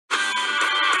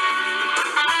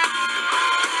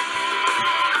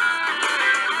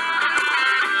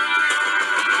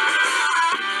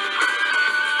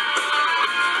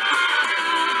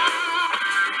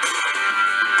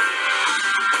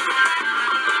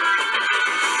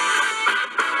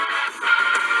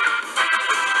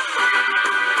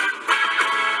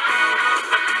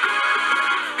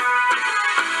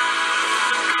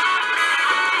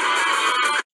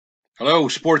Hello,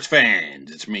 sports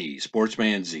fans. It's me,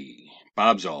 Sportsman Z,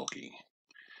 Bob Zolke.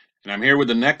 And I'm here with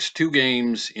the next two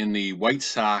games in the White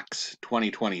Sox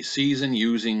 2020 season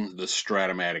using the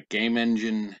Strat-O-Matic game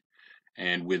engine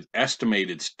and with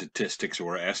estimated statistics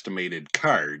or estimated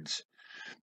cards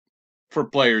for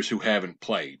players who haven't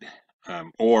played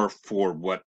or for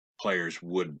what players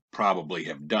would probably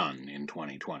have done in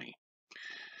 2020.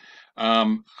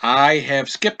 I have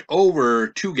skipped over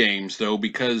two games though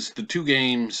because the two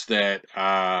games that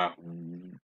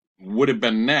would have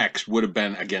been next would have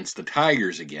been against the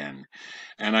Tigers again,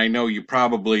 and I know you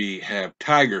probably have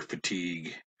Tiger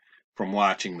fatigue from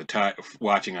watching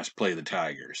watching us play the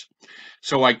Tigers.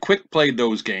 So I quick played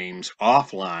those games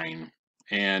offline,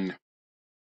 and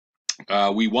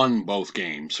we won both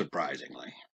games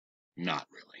surprisingly. Not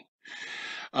really.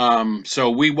 So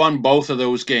we won both of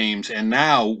those games, and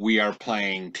now we are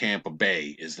playing Tampa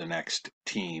Bay is the next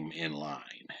team in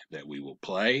line that we will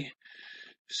play.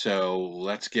 So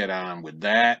let's get on with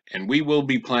that. And we will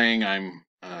be playing, I'm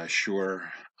sure,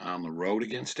 on the road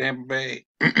against Tampa Bay.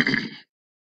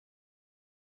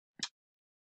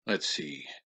 Let's see.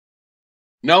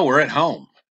 No, we're at home.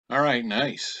 All right,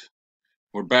 nice.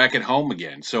 We're back at home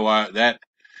again. So that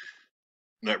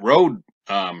road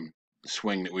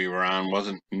swing that we were on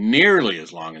wasn't nearly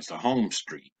as long as the home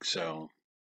streak. So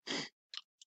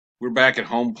we're back at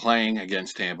home playing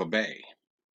against Tampa Bay.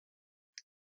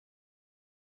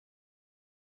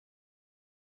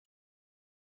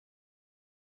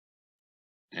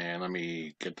 And let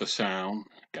me get the sound.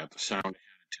 Got the sound ahead of time.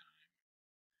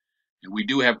 And we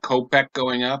do have Kopech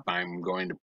going up. I'm going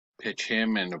to pitch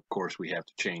him, and of course we have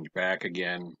to change back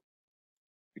again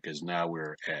because now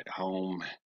we're at home.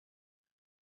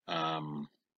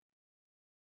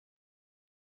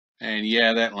 And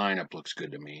yeah, that lineup looks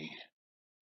good to me.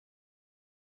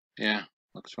 Yeah,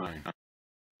 looks fine.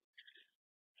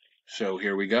 So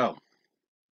here we go.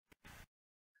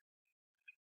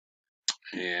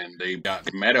 And they've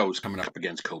got Meadows coming up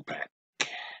against Kopech.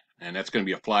 And that's going to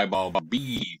be a fly ball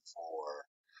B for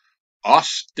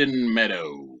Austin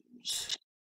Meadows.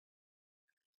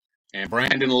 And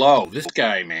Brandon Lowe, this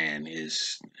guy, man,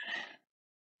 is,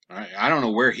 I don't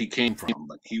know where he came from,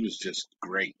 but he was just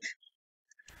great.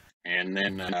 And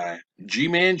then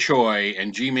G-Man Choi,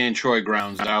 and G-Man Choi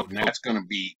grounds out, and that's going to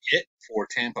be it for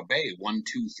Tampa Bay. 1,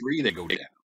 2, 3, they go down.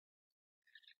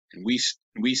 And we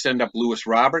send up Lewis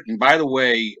Robert. And by the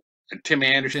way, Tim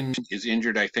Anderson is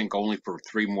injured, I think, only for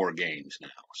 3 more games now.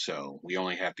 So we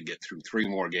only have to get through 3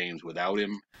 more games without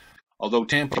him. Although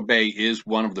Tampa Bay is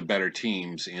one of the better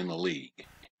teams in the league.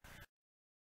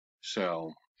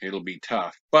 So it'll be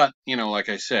tough. But, you know, like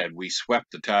I said, we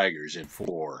swept the Tigers in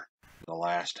 4 the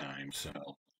last time.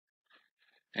 So,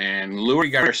 and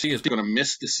Luis Garcia is going to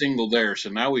miss the single there. So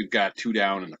now we've got 2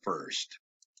 down in the first.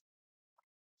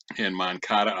 And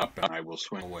Moncada up, and I will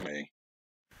swing away.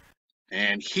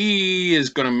 And he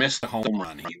is going to miss the home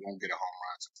run. He won't get a home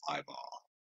run. It's a fly ball.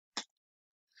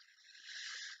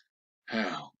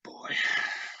 Oh, boy.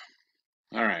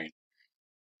 All right.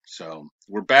 So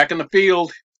we're back in the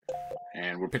field,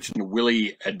 and we're pitching to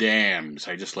Willie Adams.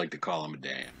 I just like to call him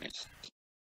Adams.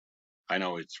 I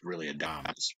know it's really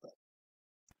Adamas, but,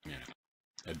 you know,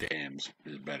 Adams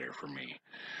is better for me.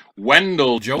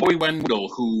 Joey Wendell,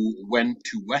 who went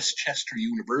to Westchester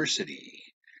University.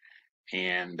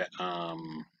 And,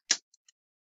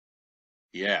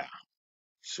 yeah,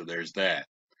 so there's that.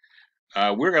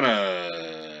 We're going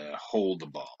to hold the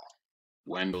ball.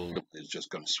 Wendell is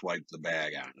just going to swipe the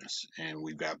bag on us. And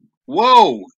we've got,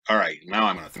 whoa! All right, now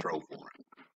I'm going to throw for him.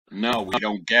 No, we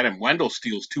don't get him. Wendell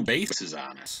steals 2 bases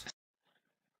on us.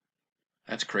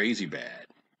 That's crazy bad.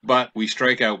 But we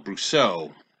strike out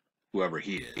Brousseau, whoever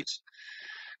he is.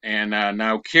 And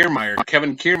now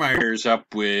Kevin Kiermaier's up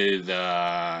with,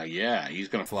 yeah, he's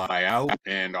going to fly out.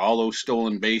 And all those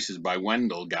stolen bases by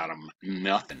Wendell got him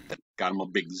nothing. Got him a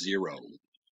big 0.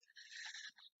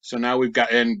 So now we've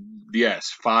got, and yes,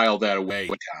 file that away,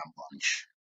 Tom Bunch.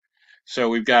 So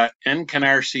we've got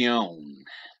Encarnacion,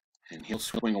 and he'll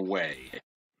swing away.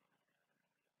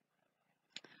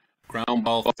 Ground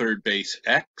ball, third base,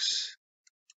 X.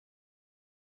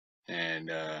 And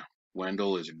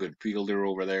Wendell is a good fielder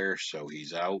over there, so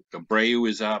he's out. Abreu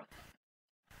is up.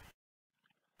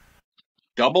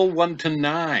 Double 1 to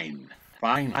 9.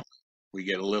 Finally, we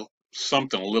get a little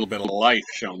bit of life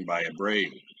shown by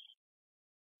Abreu.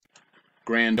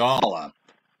 Grandal up.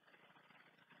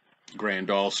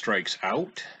 Grandal strikes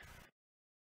out.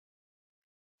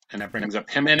 And that brings up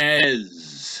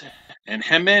Jimenez. And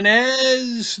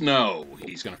Jimenez, no,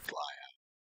 he's going to fly out.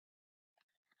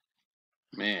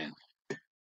 Man.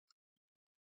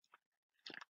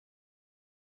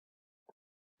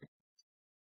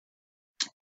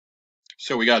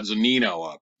 So we got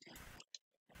Zunino up.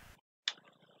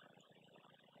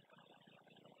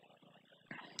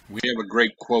 We have a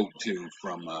great quote, too,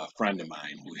 from a friend of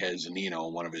mine who has Zunino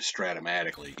in one of his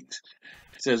Strat-O-Matic leagues.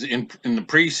 It says, in the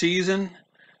preseason,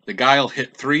 the guy will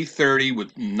hit 330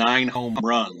 with 9 home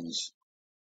runs.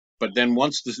 But then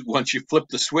once you flip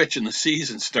the switch and the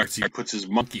season starts, he puts his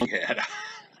monkey hat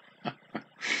on.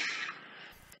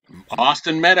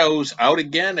 Austin Meadows out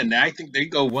again, and I think they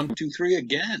go 1, 2, 3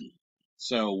 again.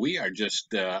 So we are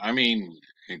just,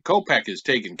 Kopech is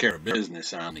taking care of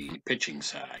business on the pitching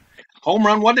side. Home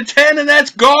run 1-10, and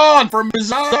that's gone for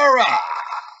Mazzara.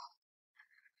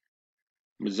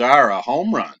 Mazzara,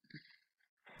 home run.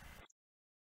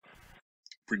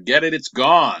 Forget it, it's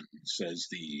gone, says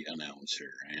the announcer,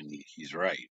 and he's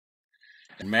right.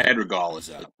 And Madrigal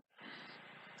is up.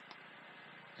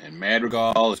 And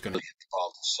Madrigal is going to hit the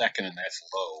ball to second, and that's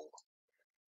low.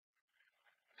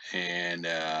 And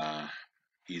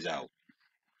he's out.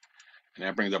 And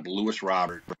that brings up Lewis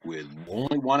Robert with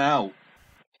only 1 out.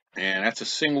 And that's a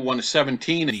single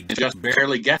 1-17, and he just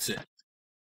barely gets it.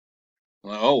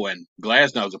 Oh, and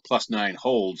Glasnow's a +9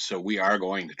 hold, so we are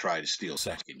going to try to steal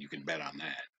second. You can bet on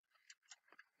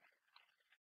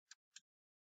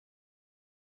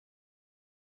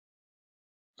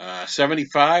that.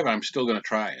 75, I'm still going to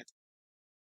try it.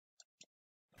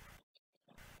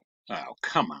 Oh,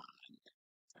 come on.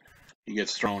 He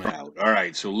gets thrown out. All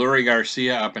right, so Lurie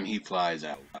Garcia up, and he flies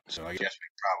out. So I guess we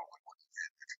probably wouldn't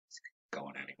get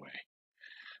going anyway.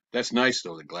 That's nice,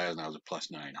 though, that Glasnow's a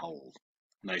 +9 hold.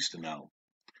 Nice to know.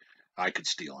 I could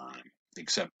steal on him,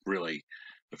 except really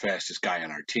the fastest guy on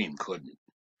our team couldn't.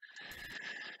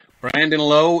 Brandon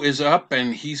Lowe is up,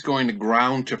 and he's going to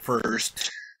ground to first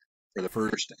for the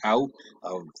first out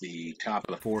of the top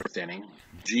of the 4th inning.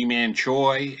 G-Man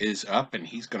Choi is up, and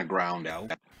he's going to ground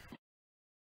out.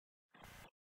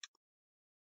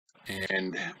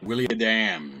 And Willie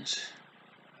Adams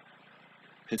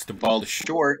hits the ball to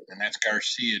short, and that's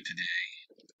Garcia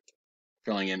today,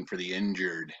 filling in for the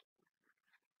injured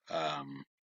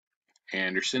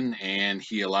Anderson, and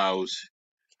he allows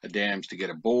Adams to get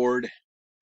aboard,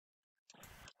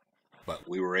 but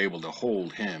we were able to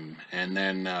hold him, and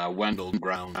then Wendell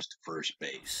grounds to first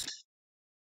base.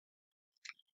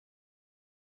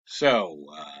 So,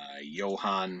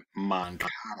 Johan Moncada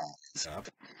is up.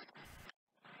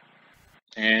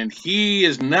 And he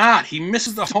is not. He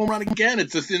misses the home run again.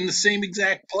 It's in the same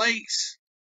exact place.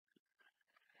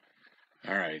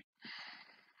 All right.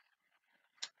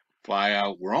 Fly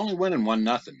out. We're only winning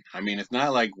 1-0. I mean, it's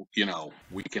not like,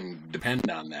 we can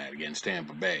depend on that against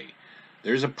Tampa Bay.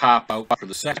 There's a pop out for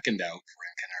the second out for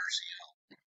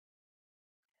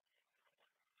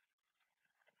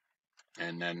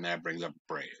Encarnacion. And then that brings up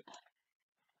Brea.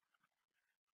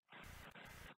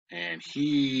 And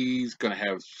he's going to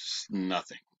have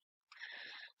nothing.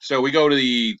 So we go to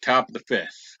the top of the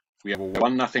 5th. We have a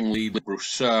 1-0 lead.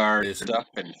 Broussard is up,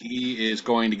 and he is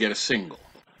going to get a single.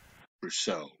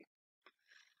 Brousseau.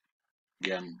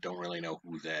 Again, don't really know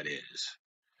who that is.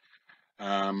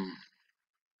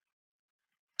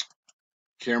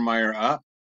 Kiermaier up,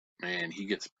 and he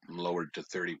gets lowered to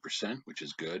 30%, which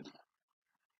is good.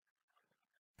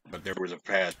 But there was a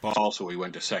fast ball, so we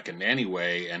went to second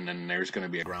anyway, and then there's going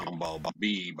to be a ground ball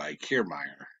B by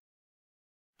Kiermaier.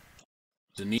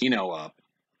 Zunino up,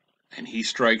 and he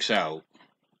strikes out,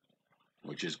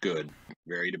 which is good.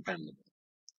 Very dependable.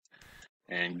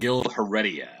 And Gil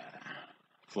Heredia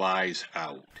flies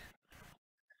out.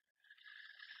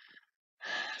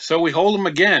 So we hold him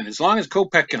again. As long as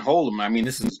Kopech can hold him, I mean,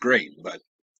 this is great. But,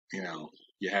 you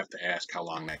have to ask how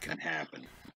long that can happen.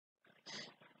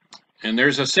 And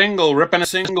there's a single, ripping a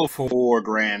single for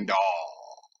Grandal.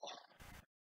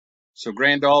 So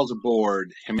Grandal's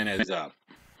aboard. Jimenez up.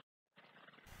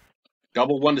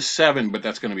 Double 1-7, but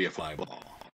that's going to be a fly ball.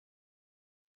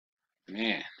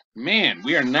 Man,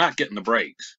 we are not getting the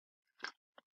breaks.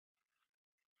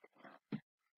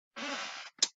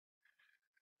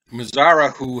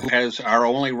 Mazzara, who has our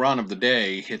only run of the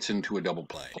day, hits into a double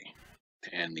play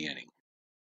to end the inning.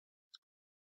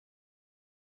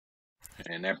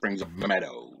 And that brings up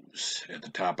Meadows at the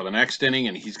top of the next inning,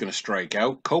 and he's going to strike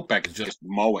out. Kopech is just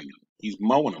mowing him. He's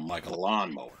mowing him like a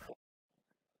lawnmower.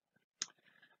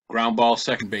 Ground ball,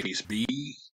 second base B.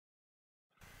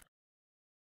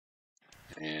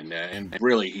 And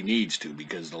really, he needs to,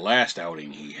 because the last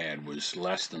outing he had was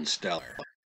less than stellar.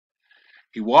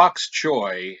 He walks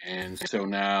Choi, and so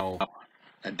now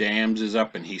Adams is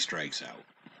up, and he strikes out.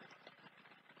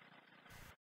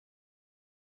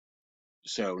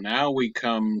 So now we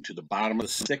come to the bottom of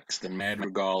the 6th, and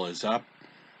Madrigal is up.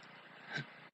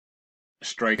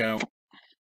 Strikeout.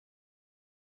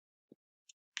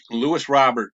 Lewis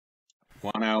Robert,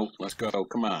 1 out. Let's go.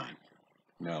 Come on.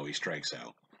 No, he strikes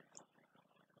out.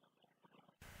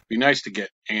 Be nice to get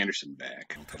Anderson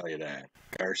back, I'll tell you that.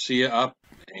 Garcia up,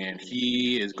 and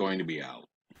he is going to be out.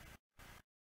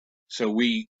 So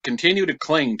we continue to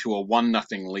cling to a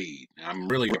 1-0 lead. I'm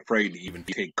really afraid to even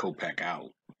take Kopech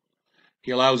out.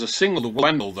 He allows a single to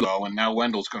Wendell, though, and now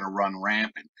Wendell's going to run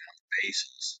rampant down the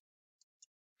bases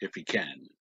if he can.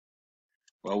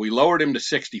 Well, we lowered him to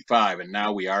 65, and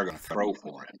now we are going to throw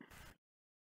for him.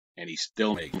 And he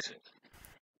still makes it.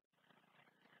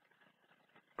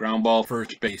 Ground ball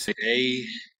first base A.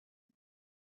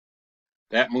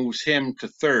 That moves him to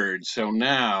third. So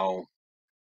now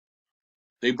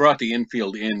they brought the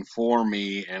infield in for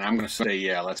me, and I'm going to say,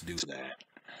 yeah, let's do that.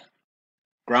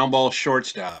 Ground ball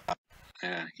shortstop.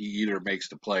 He either makes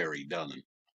the play or he doesn't.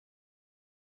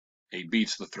 He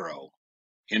beats the throw.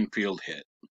 Infield hit.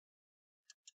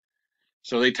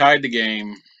 So they tied the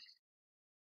game.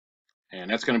 And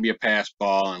that's going to be a pass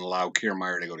ball and allow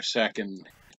Kiermaier to go to second.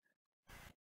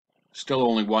 Still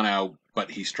only 1 out, but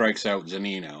he strikes out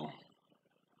Zunino.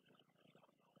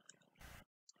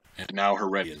 And now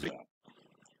Heredia's up.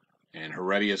 And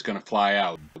Heredia's going to fly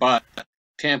out. But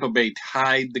Tampa Bay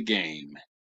tied the game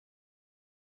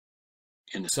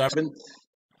in the 7th.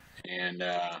 And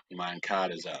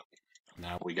Moncada's up.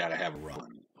 Now we got to have a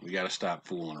run. We got to stop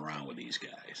fooling around with these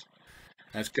guys.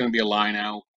 That's going to be a line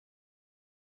out.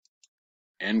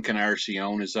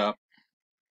 Encarnacion is up.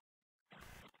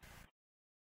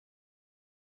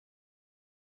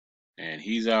 And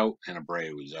he's out, and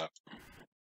Abreu is up.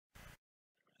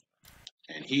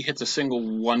 And he hits a single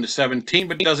 1-17,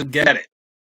 but he doesn't get it.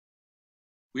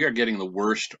 We are getting the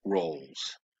worst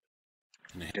rolls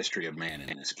in the history of man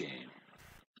in this game.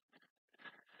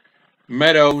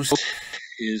 Meadows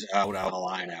is out on a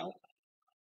line out.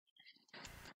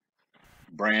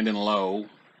 Brandon Lowe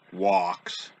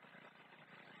walks.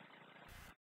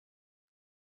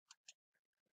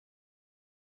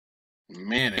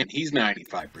 Man, and he's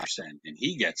 95%, and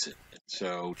he gets it.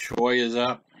 So Choi is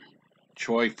up.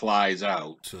 Choi flies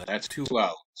out, so that's 2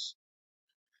 outs.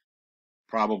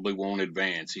 Probably won't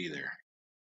advance either.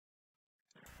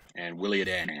 And Willie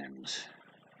Adams.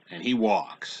 And he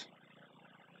walks.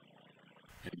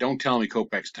 And don't tell me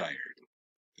Kopech's tired.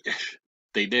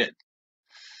 They did.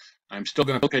 I'm still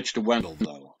going to pitch to Wendell,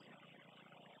 though.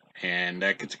 And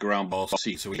that gets a ground ball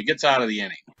C. So he gets out of the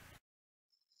inning.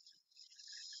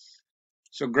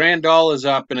 So Grandal is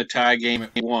up in a tie game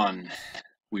at 1.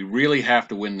 We really have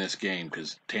to win this game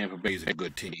because Tampa Bay is a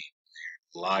good team.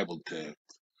 They're liable to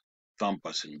thump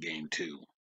us in game 2.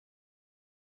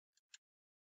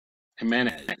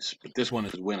 Jimenez, but this one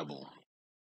is winnable.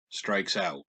 Strikes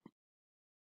out.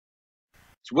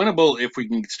 It's winnable if we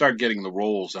can start getting the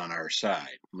rolls on our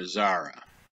side. Mazzara.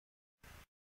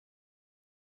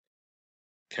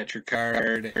 Catcher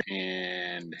card,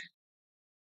 and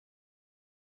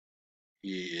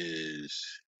he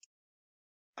is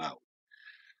out.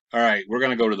 All right, we're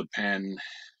going to go to the pen.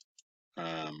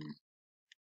 I'm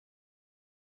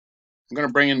going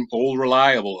to bring in old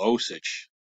reliable Osich.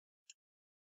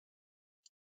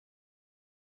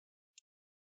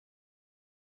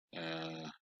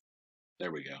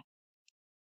 There we go.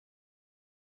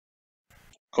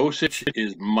 Osich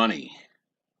is money.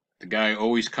 The guy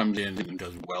always comes in and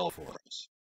does well for us.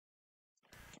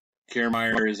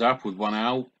 Kiermaier is up with 1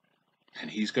 out, and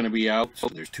he's going to be out, so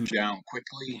there's 2 down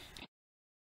quickly.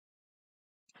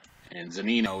 And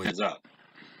Zunino is up,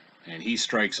 and he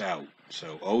strikes out.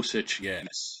 So Osich,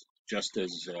 yes, just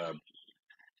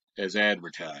as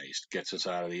advertised, gets us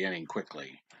out of the inning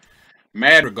quickly.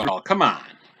 Madrigal, come on.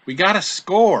 We got to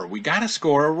score. We got to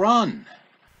score a run.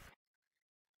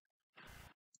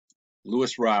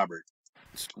 Lewis Robert,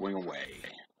 swing away.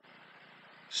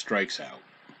 Strikes out.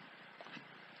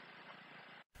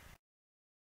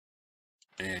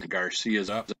 And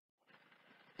Garcia's up,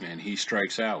 and he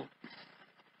strikes out.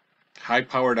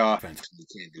 High-powered offense. You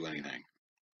can't do anything.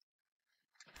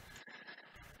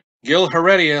 Gil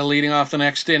Heredia, leading off the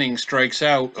next inning, strikes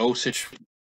out. Osich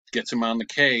gets him on the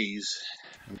K's.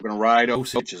 I'm going to ride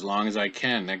Osich as long as I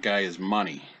can. That guy is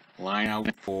money. Line out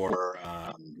for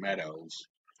Meadows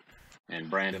and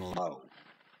Brandon Lowe.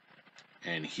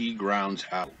 And he grounds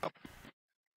out.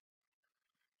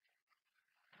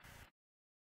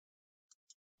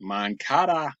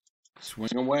 Moncada,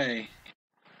 swing away.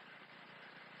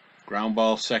 Ground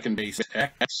ball, second base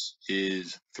X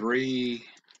is 3.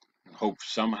 Hope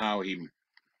somehow he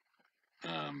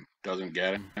doesn't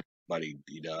get him, but he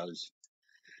does.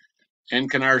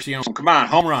 Encarnacion, come on,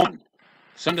 home run.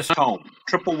 Send us home.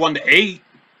 Triple 1 to 8.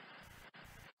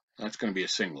 That's going to be a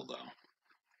single, though.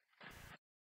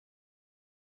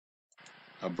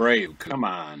 Abreu, come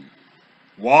on.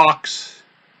 Walks.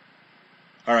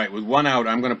 All right, with 1 out,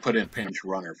 I'm going to put in a pinch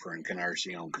runner for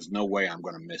Encarnacion because no way I'm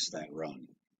going to miss that run.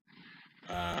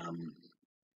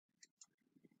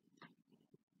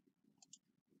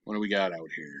 What do we got out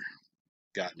here?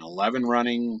 Got an 11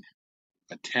 running,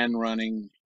 a 10 running,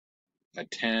 a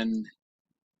 10,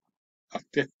 a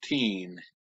 15,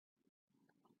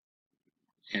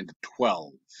 and a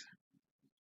 12.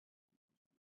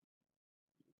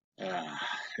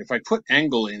 If I put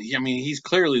Engel in, I mean, he's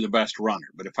clearly the best runner,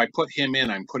 but if I put him in,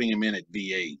 I'm putting him in at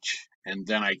DH, and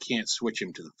then I can't switch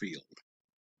him to the field.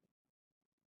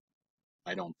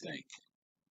 I don't think.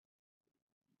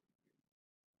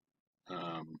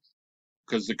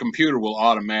 Because the computer will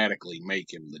automatically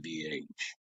make him the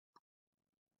DH,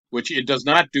 which it does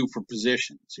not do for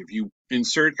positions. If you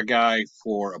insert a guy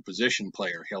for a position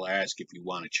player, he'll ask if you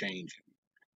want to change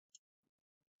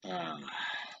him.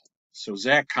 So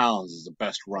Zach Collins is the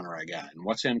best runner I got. And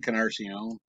what's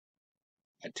Encarnacion?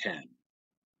 A 10.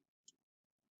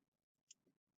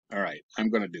 All right, I'm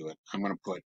going to do it. I'm going to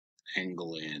put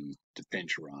Engel in to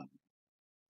pinch run.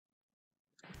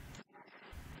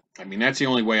 I mean, that's the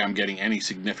only way I'm getting any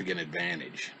significant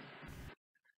advantage.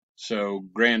 So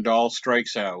Grandal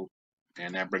strikes out,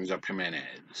 and that brings up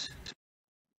Jimenez.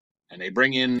 And they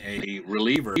bring in a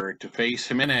reliever to face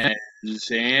Jimenez,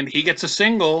 and he gets a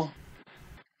single.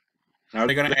 Now, are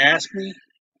they going to ask me?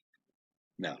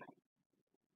 No.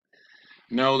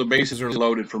 No, the bases are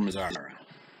loaded for Mazzara.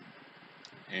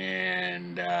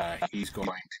 And he's going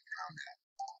to ground out.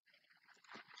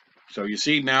 So you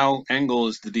see now Engel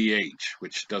is the DH,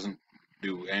 which doesn't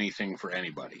do anything for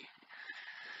anybody.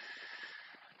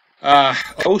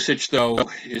 Osich, though,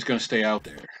 is going to stay out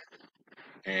there.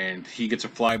 And he gets a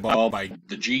fly ball by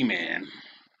the G-Man.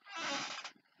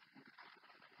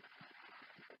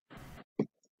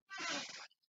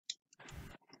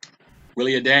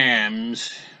 Willie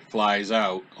Adams flies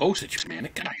out. Osich, man,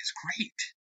 that guy is great.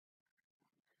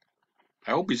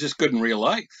 I hope he's this good in real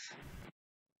life.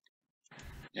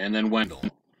 And then Wendell.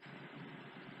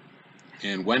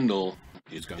 And Wendell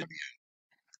is going to be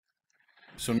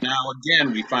out. So now,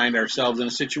 again, we find ourselves in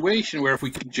a situation where if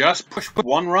we could just push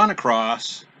 1 run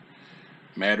across,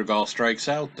 Madrigal strikes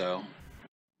out, though.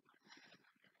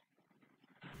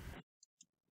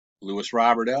 Lewis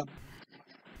Robert up.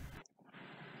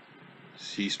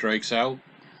 He strikes out.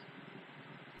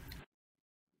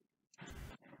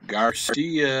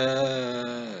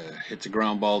 Garcia hits a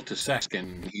ground ball to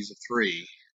second. He's a 3.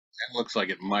 That looks like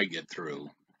it might get through.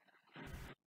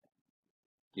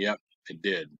 Yep, it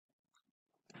did.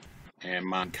 And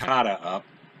Moncada up,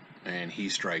 and he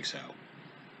strikes out.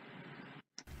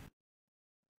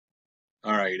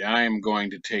 All right, I am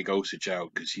going to take Osich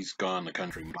out because he's gone the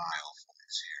country mile for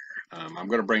this year. I'm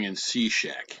going to bring in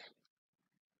Cishek.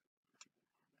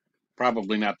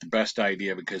 Probably not the best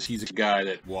idea because he's a guy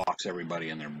that walks everybody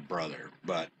and their brother,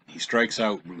 but he strikes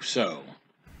out Rousseau.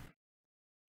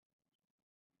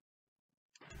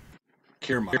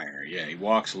 Kiermaier, yeah, he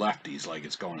walks lefties like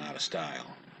it's going out of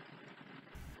style.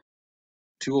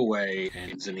 2 away,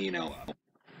 and Zunino up.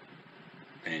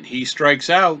 And he strikes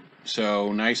out,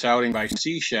 so nice outing by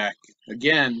Cishek.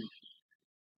 Again,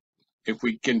 if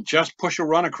we can just push a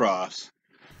run across,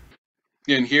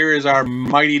 and here is our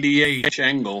mighty DH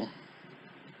Engel.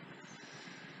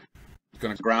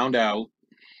 Going to ground out.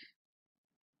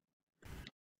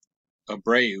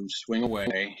 Abreu swing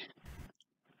away.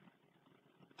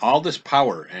 All this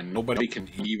power, and nobody can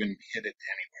even hit it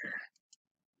anywhere.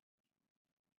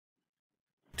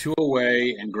 2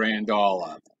 away, and Grandal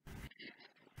up.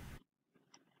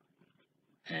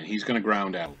 And he's going to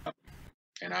ground out.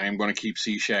 And I am going to keep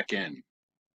Cishek in.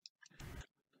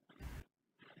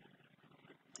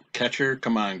 Catcher,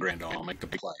 come on, Grandal, make the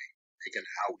play. Make an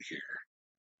out here.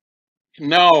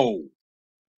 No!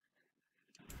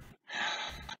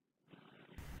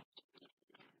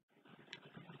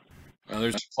 Well,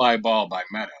 there's a fly ball by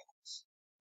Meadows.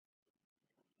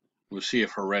 We'll see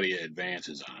if Heredia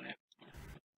advances on it.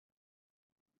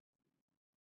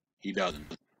 He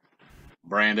doesn't.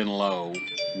 Brandon Lowe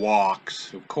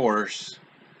walks, of course.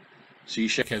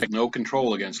 Cishek has no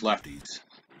control against lefties.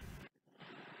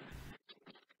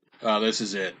 This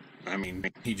is it. I mean,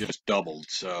 he just doubled,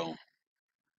 so.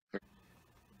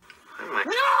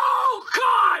 No,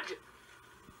 God!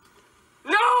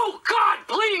 No, God,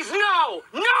 please, no!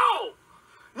 No!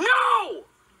 No!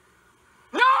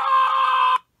 No!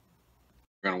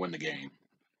 We're going to win the game.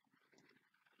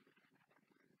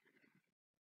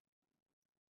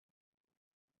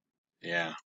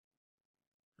 Yeah.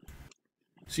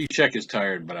 Cishek is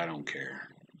tired, but I don't care.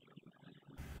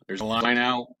 There's a line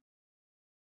out.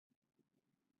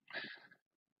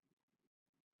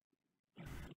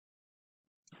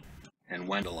 and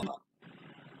Wendell up.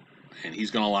 And he's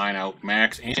going to line out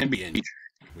Max and be injured,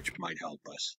 which might help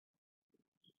us.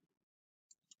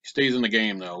 He stays in the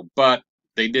game, though, but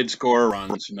they did score a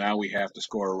run, so now we have to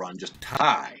score a run, just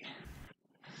tie.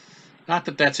 Not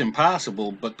that that's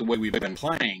impossible, but the way we've been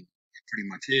playing, it pretty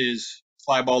much is.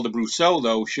 Fly ball to Brousseau,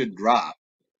 though, should drop.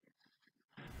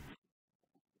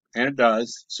 And it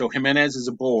does. So Jimenez is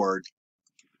aboard.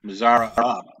 Mazzara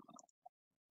up.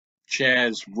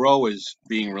 Chaz Rowe is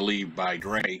being relieved by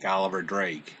Drake, Oliver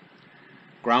Drake.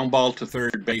 Ground ball to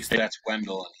third base, that's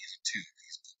Wendell, and he's a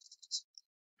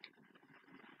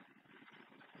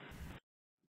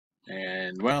 2.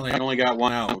 And, well, they only got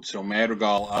one out, so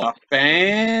Madrigal up.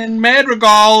 And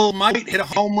Madrigal might hit a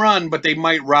home run, but they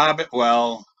might rob it.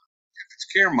 Well, if it's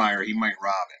Kiermaier, he might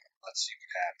rob it. Let's see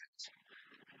what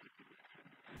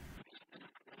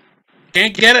happens.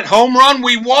 Can't get it. Home run.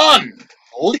 We won.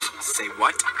 Holy. Say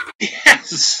what?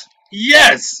 Yes.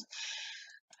 Yes.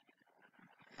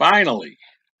 Finally.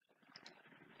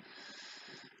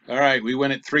 All right. We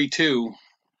win at 3-2.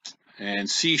 And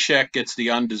Cishek gets the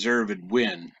undeserved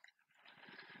win.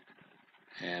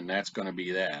 And that's going to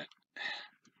be that.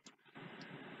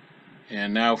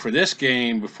 And now for this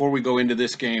game, before we go into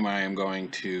this game, I am going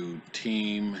to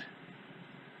team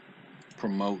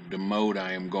promote, demote.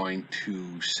 I am going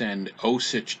to send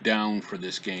Osich down for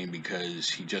this game because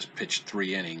he just pitched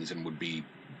 3 innings and would be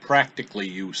practically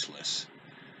useless.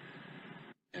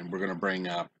 And we're going to bring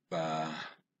up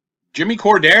Jimmy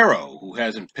Cordero, who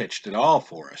hasn't pitched at all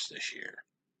for us this year.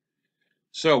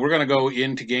 So we're going to go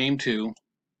into game 2.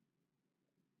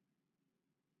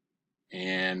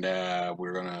 And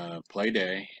we're going to play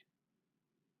day.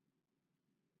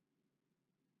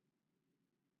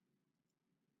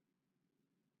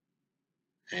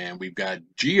 And we've got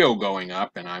Gio going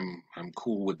up, and I'm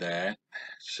cool with that.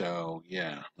 So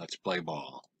yeah, let's play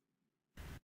ball.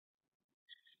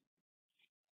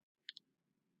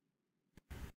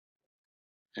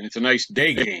 And it's a nice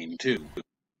day game too.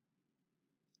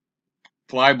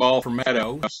 Fly ball for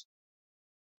Meadows.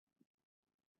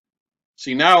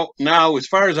 See, now, as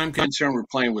far as I'm concerned, we're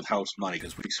playing with house money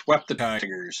because we swept the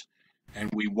Tigers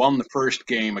and we won the first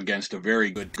game against a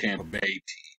very good Tampa Bay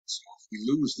team. So if we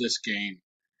lose this game,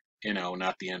 you know,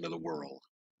 not the end of the world.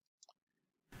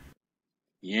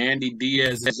 Yandy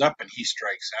Diaz is up and he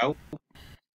strikes out.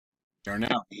 Or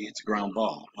no, he hits a ground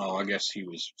ball. Oh, I guess he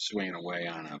was swinging away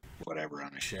on a whatever,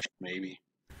 on a shift maybe.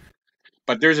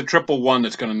 But there's a 1-1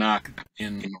 that's going to knock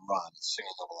in the run,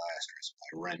 single double asterisk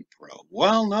by Renfroe.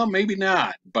 Well, no, maybe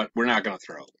not, but we're not going to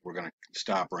throw. We're going to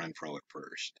stop Renfroe at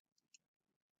first.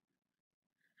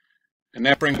 And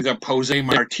that brings up Jose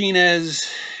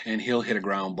Martinez, and he'll hit a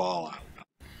ground ball out.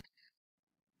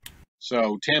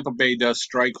 So Tampa Bay does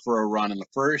strike for a run in the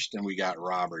first, and we got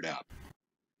Robert up.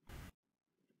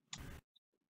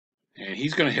 And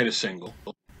he's going to hit a single.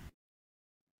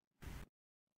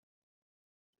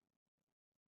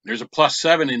 There's a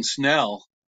 +7 in Snell.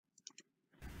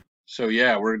 So,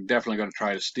 yeah, we're definitely going to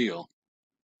try to steal.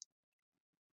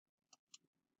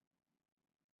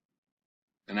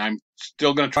 And I'm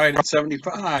still going to try it at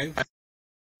 75.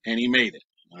 And he made it.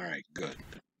 All right, good.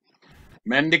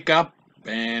 Mendick up,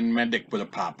 and Mendick with a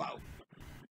pop-out.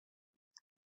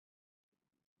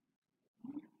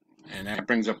 And that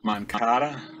brings up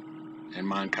Moncada, and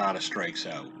Moncada strikes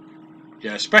out.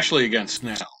 Yeah, especially against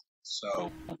Snell.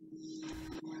 So,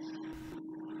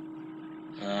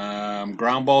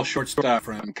 ground ball shortstop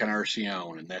from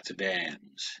Encarnacion, and that's a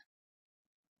Dams.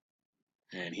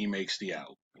 And he makes the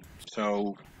out.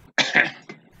 So,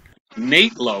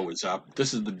 Nate Lowe is up.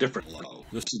 This is the different Lowe.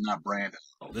 This is not Brandon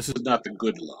Lowe. This is not the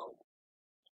good Lowe.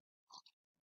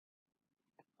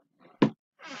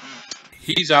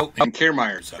 He's out, and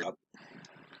Kiermaier's up.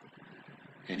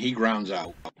 And he grounds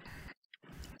out.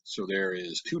 So there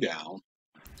is 2 down.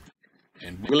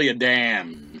 And Willie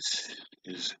Adams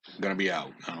is going to be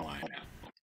out on the line now.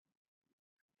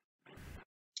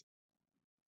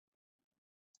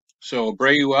 So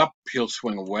Abreu up, he'll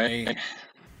swing away.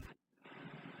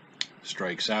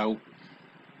 Strikes out.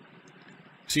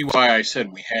 See why I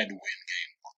said we had to win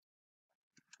game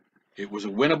 1. It was a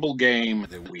winnable game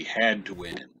that we had to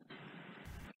win.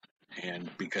 And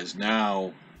because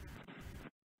now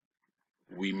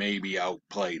we may be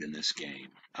outplayed in this game.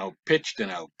 Outpitched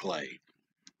and outplayed.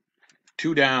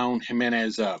 2 down,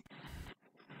 Jimenez up.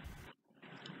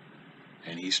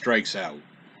 And he strikes out.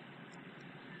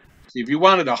 See, if you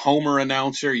wanted a homer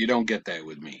announcer, you don't get that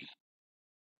with me.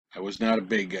 I was not a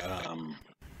big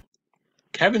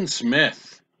Kevin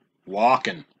Smith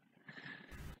walking.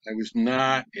 I was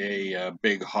not a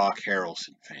big Hawk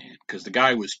Harrelson fan because the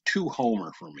guy was too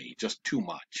homer for me, just too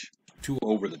much. too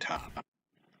over the top. I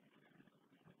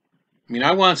mean,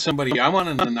 I want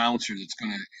an announcer that's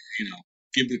going to,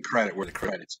 give the credit where the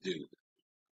credit's due.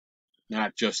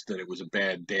 Not just that it was a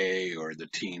bad day or the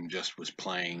team just was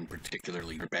playing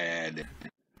particularly bad,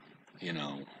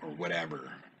 or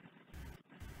whatever.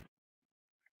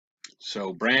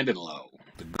 So Brandon Lowe,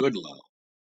 the good Lowe,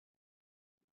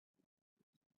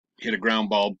 hit a ground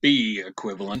ball B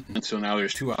equivalent, and so now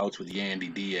there's 2 outs with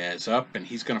Yandy Diaz up, and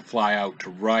he's going to fly out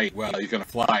to right. Well, he's going to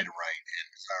fly to right, and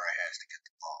Mazara has to get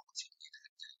the ball.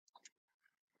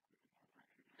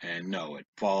 And no, it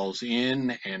falls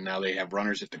in, and now they have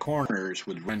runners at the corners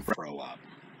with Renfroe up.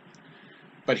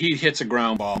 But he hits a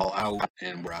ground ball out,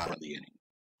 and we're out of the inning.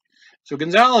 So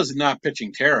Gonzalez is not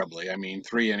pitching terribly. I mean,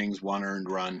 3 innings, 1 earned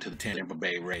run to the Tampa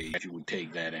Bay Rays. You would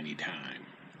take that any time.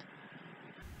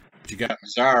 But you got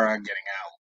Mazara getting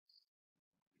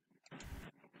out.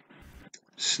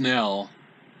 Snell,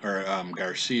 or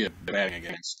Garcia batting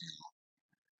against Snell,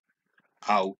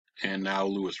 out, and now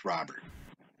Lewis Robert.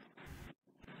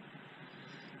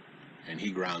 And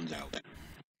he grounds out.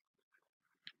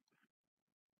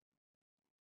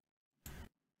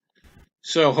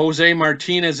 So Jose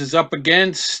Martinez is up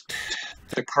against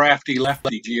the crafty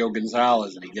lefty Gio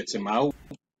Gonzalez, and he gets him out.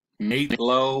 Nate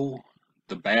Lowe,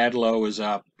 the bad Lowe, is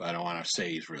up. I don't want to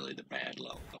say he's really the bad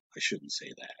Lowe. I shouldn't say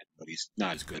that, but he's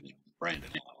not as good as Brandon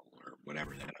Lowe or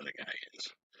whatever that other guy is.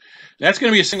 That's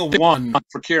going to be a single one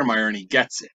for Kiermaier, and he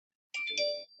gets it.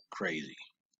 Crazy.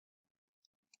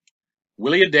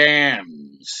 Willie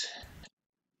Adams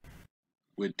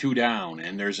with 2 down,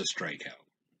 and there's a strikeout.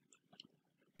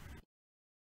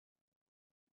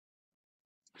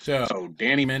 So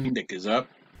Danny Mendick is up,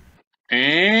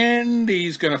 and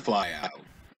he's going to fly out.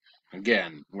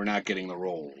 Again, we're not getting the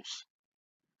rolls,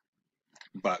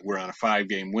 but we're on a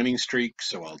 5-game winning streak,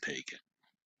 so I'll take it.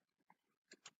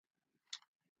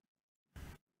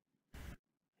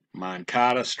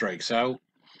 Moncada strikes out,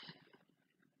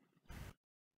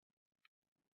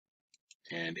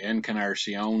 and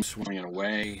Encarnacion swinging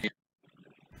away.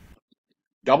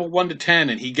 Double 1 to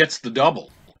 10, and he gets the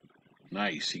double.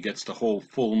 Nice. He gets the whole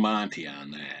full Monty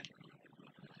on that.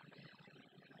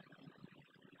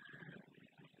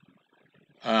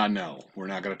 No, we're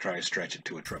not going to try to stretch it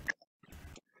to a triple.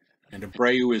 And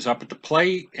Abreu is up at the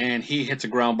plate, and he hits a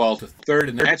ground ball to third,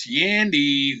 and that's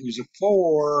Yandy, who's a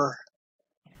 4.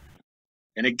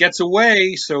 And it gets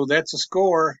away, so that's a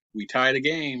score. We tie the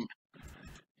game.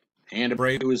 And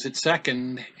Abreu is at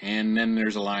second, and then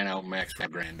there's a line out Max for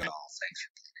Grandal. Thanks.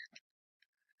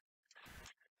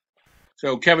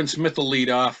 So Kevin Smith will lead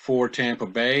off for Tampa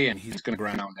Bay, and he's going to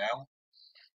ground out.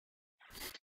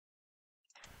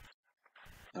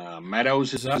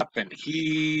 Meadows is up, and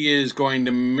he is going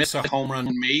to miss a home run,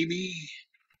 maybe.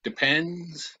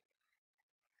 Depends.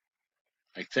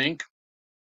 I think.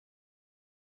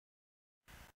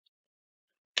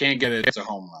 Can't get it. It's a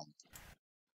home run.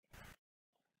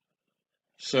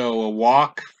 So a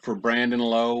walk for Brandon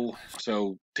Lowe.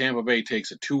 So Tampa Bay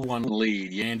takes a 2-1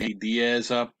 lead. Yandy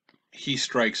Diaz up. He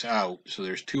strikes out. So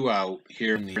there's 2 out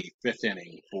here in the 5th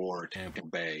inning for Tampa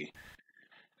Bay.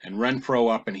 And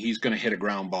Renfroe up, and he's going to hit a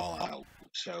ground ball out.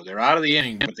 So they're out of the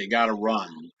inning, but they got a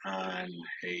run on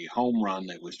a home run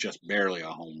that was just barely a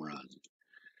home run.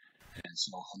 And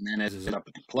so Jimenez is up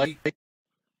at the plate,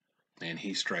 and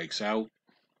he strikes out.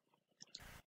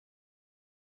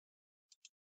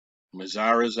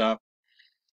 Mazara's up.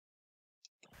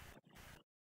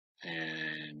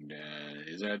 And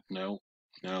is that no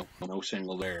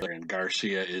single there. And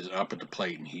Garcia is up at the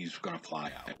plate, and he's going to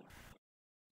fly out.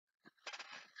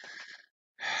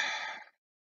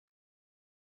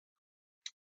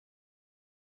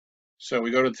 So we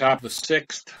go to the top of the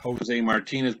 6th. Jose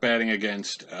Martinez batting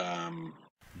against Gio,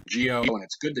 and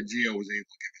it's good that Gio was able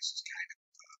to give us this kind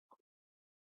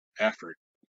of effort.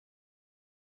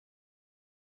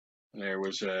 There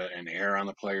was an error on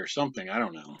the play or something. I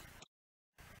don't know.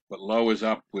 But Lowe is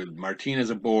up with Martinez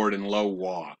aboard, and Lowe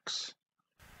walks.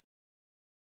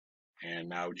 And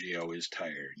now Gio is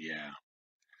tired, yeah.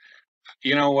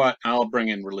 You know what? I'll bring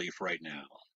in relief right now.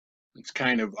 It's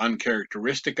kind of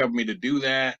uncharacteristic of me to do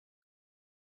that,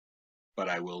 but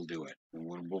I will do it.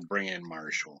 We'll bring in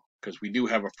Marshall, because we do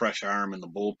have a fresh arm in the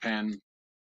bullpen.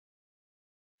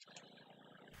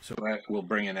 So we'll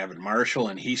bring in Evan Marshall,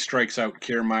 and he strikes out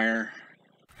Kiermaier.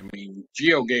 I mean,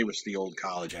 Gio gave us the old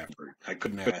college effort. I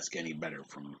couldn't ask any better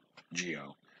from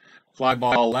Gio. Fly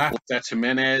ball left, that's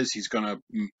Jimenez. He's going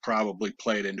to probably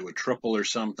play it into a triple or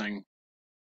something.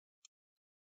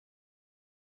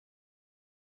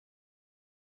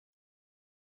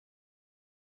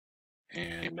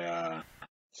 And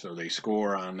so they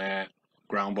score on that.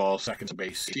 ground ball, second to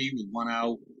base C with 1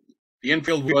 out. The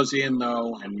infield was in,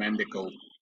 though, and Mendick will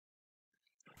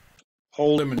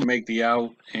hold him and make the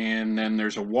out. And then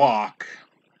there's a walk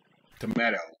to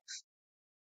Meadows.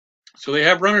 So they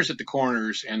have runners at the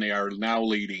corners, and they are now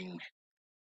leading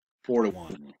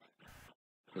 4-1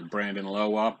 with Brandon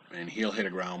Lowe up, and he'll hit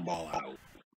a ground ball out.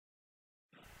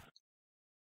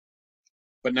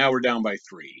 But now we're down by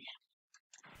 3.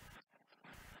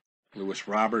 Lewis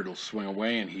Robert will swing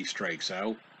away, and he strikes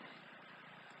out.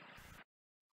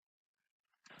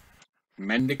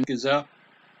 Mendick is up,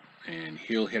 and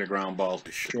he'll hit a ground ball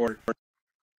to short.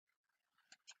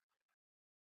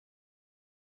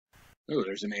 Oh,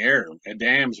 there's an error.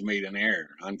 Adams made an error,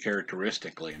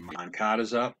 uncharacteristically. And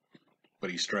Moncada's up, but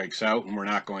he strikes out, and we're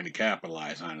not going to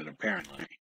capitalize on it, apparently.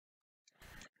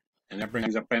 And that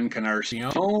brings up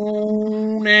Encarnacion,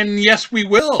 and yes, we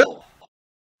will.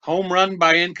 Home run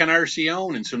by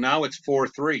Encarnacion, and so now it's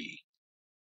 4-3.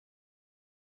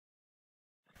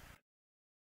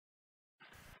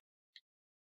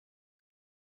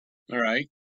 All right.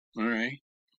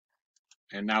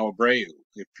 And now Abreu.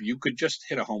 If you could just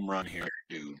hit a home run here,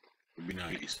 dude, it would be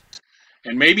nice.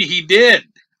 And maybe he did,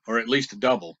 or at least a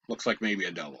double. Looks like maybe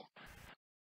a double.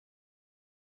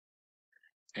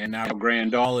 And now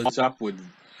Grandal is up with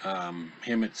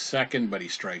him at second, but he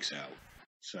strikes out.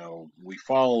 So we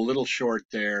fall a little short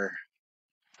there.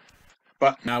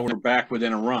 But now we're back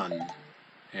within a run.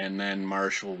 And then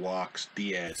Marshall walks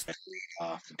Diaz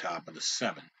off the top of the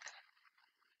 7th.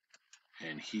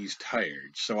 And he's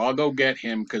tired. So I'll go get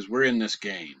him because we're in this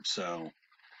game. So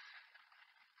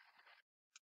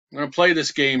I'm going to play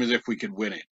this game as if we could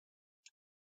win it.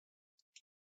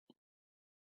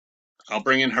 I'll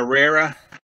bring in Herrera.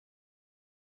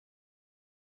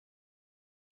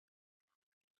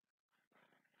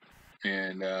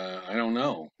 And I don't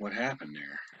know what happened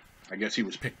there. I guess he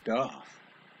was picked off.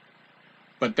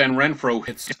 But then Renfroe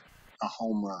hits a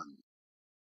home run.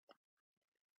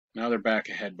 Now they're back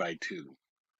ahead by 2.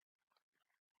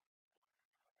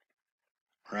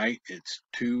 Right? It's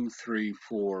 2, 3,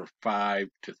 4, 5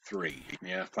 to 3.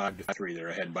 Yeah, 5 to 3. They're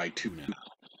ahead by 2 now.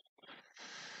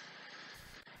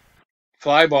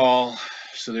 Fly ball.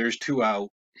 So there's 2 out.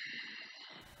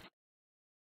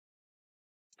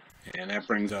 And that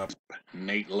brings up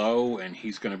Nate Lowe, and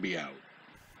he's going to be out.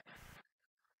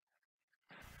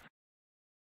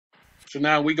 So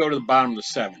now we go to the bottom of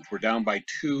the 7th. We're down by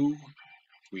 2.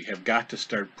 We have got to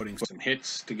start putting some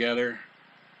hits together.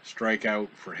 Strikeout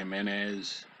for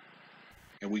Jimenez.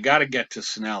 And we got to get to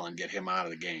Snell and get him out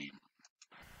of the game.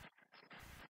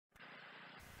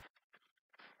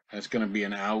 That's going to be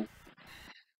an out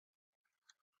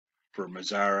for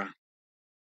Mazzara.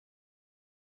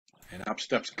 And up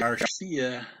steps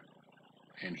Garcia,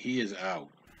 and he is out.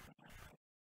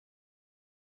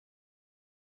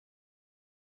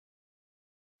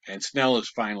 And Snell is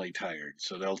finally tired,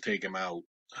 so they'll take him out.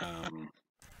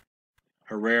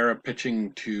 Herrera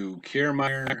pitching to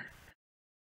Kiermaier.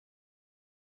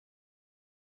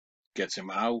 Gets him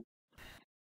out.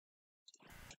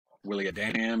 Willie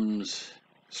Adams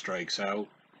strikes out.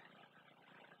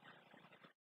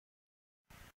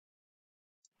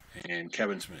 And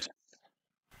Kevin Smith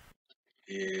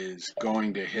is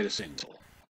going to hit a single.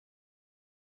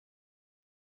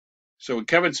 So with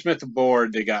Kevin Smith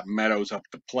aboard, they got Meadows up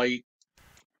the plate.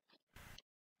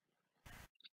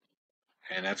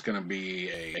 And that's going to be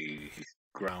a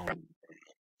ground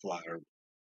fly, or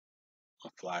a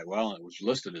fly. Well, it was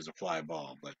listed as a fly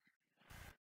ball, but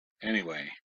anyway.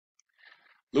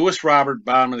 Lewis Robert,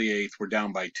 bottom of the 8th. We're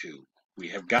down by 2. We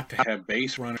have got to have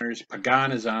base runners.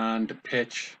 Pagan is on to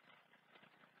pitch.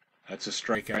 That's a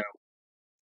strikeout.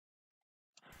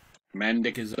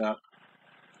 Mendick is up.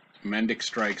 Mendick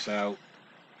strikes out.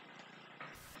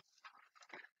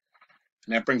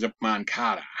 And that brings up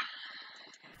Moncada.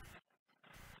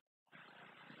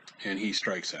 And he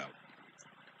strikes out.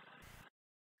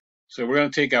 So we're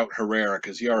going to take out Herrera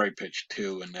because he already pitched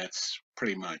 2, and that's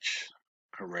pretty much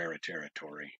Herrera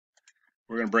territory.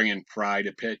 We're going to bring in Fry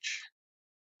to pitch,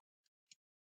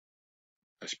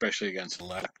 especially against the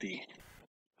lefty.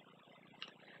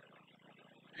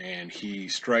 And he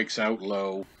strikes out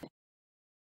low.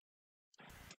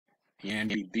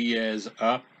 Yandy Diaz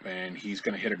up, and he's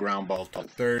going to hit a ground ball to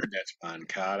third. That's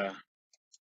Moncada.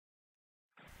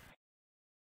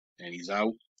 And he's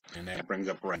out, and that brings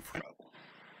up Renfroe.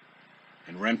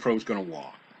 And Renfroe's going to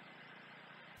walk.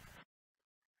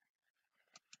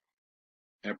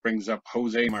 That brings up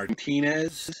Jose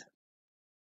Martinez,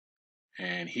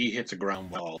 and he hits a ground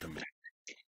ball to me.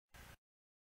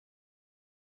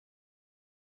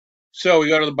 So we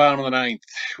go to the bottom of the 9th.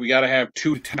 We got to have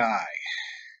 2 to tie.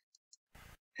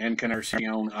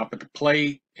 Encarnacion up at the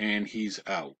plate, and he's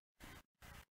out.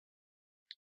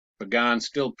 Pagan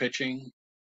still pitching.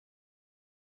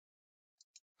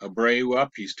 Abreu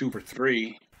up. He's 2 for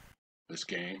 3 this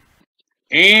game.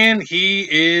 And he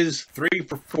is 3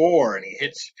 for 4, and he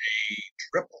hits a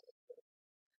triple.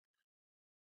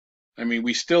 I mean,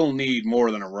 we still need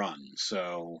more than a run,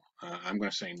 so I'm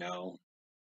going to say no.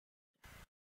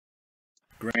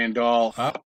 Grandal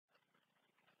up.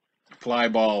 Fly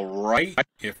ball right.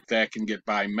 If that can get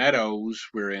by Meadows,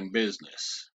 we're in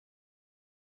business.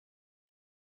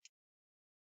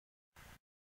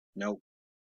 Nope.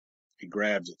 He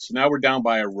grabs it. So now we're down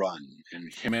by a run,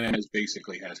 and Jimenez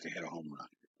basically has to hit a home run.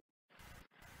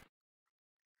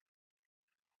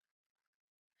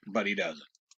 But he doesn't.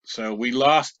 So we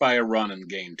lost by a run in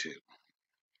game 2.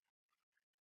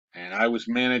 And I was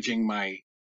managing my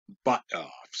butt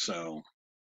off, so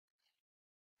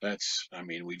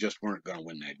we just weren't going to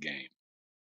win that game.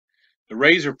 The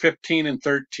Rays are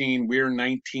 15-13. We're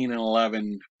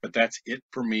 19-11, but that's it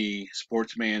for me.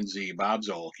 Sportsman Z, Bob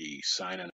Zolke, signing